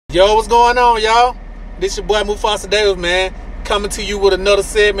Yo, what's going on, y'all? This your boy Mufasa Davis, man, coming to you with another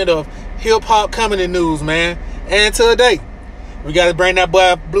segment of hip-hop comedy news, man. And today, we got to bring that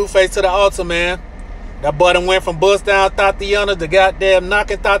boy Blueface to the altar, man. That boy done went from bust down Tatiana to goddamn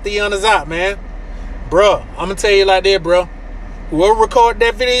knocking Tatianas out, man. Bruh, I'm going to tell you like that, bro. Whoever recorded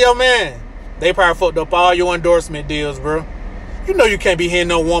that video, man, they probably fucked up all your endorsement deals, bro. You know you can't be hitting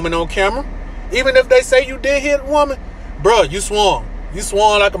no woman on camera. Even if they say you did hit a woman, bro, you swung. You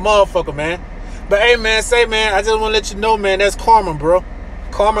swung like a motherfucker, man. But hey, man, I just want to let you know, man, that's karma, bro.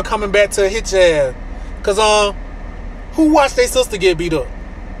 Karma coming back to hit your ass. Because, who watched their sister get beat up?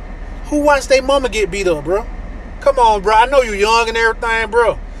 Who watched their mama get beat up, bro? Come on, bro. I know you young and everything,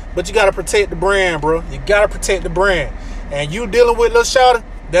 bro. But you got to protect the brand, bro. You got to protect the brand. And you dealing with Lil Shawty,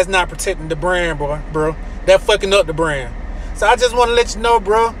 that's not protecting the brand, bro. That fucking up the brand. So I just want to let you know,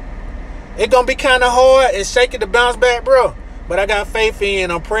 bro. It's going to be kind of hard and shaky to bounce back, bro. But I got faith in you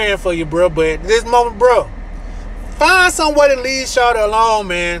and I'm praying for you, bro. But at this moment, bro, find some way to leave Shawty alone,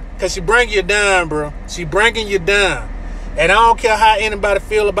 man. Because she bringing you down, bro. She bringing you down. And I don't care how anybody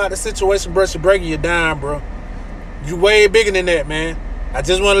feel about the situation, bro. She bringing you down, bro. You way bigger than that, man. I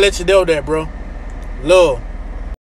just want to let you know that, bro. Love.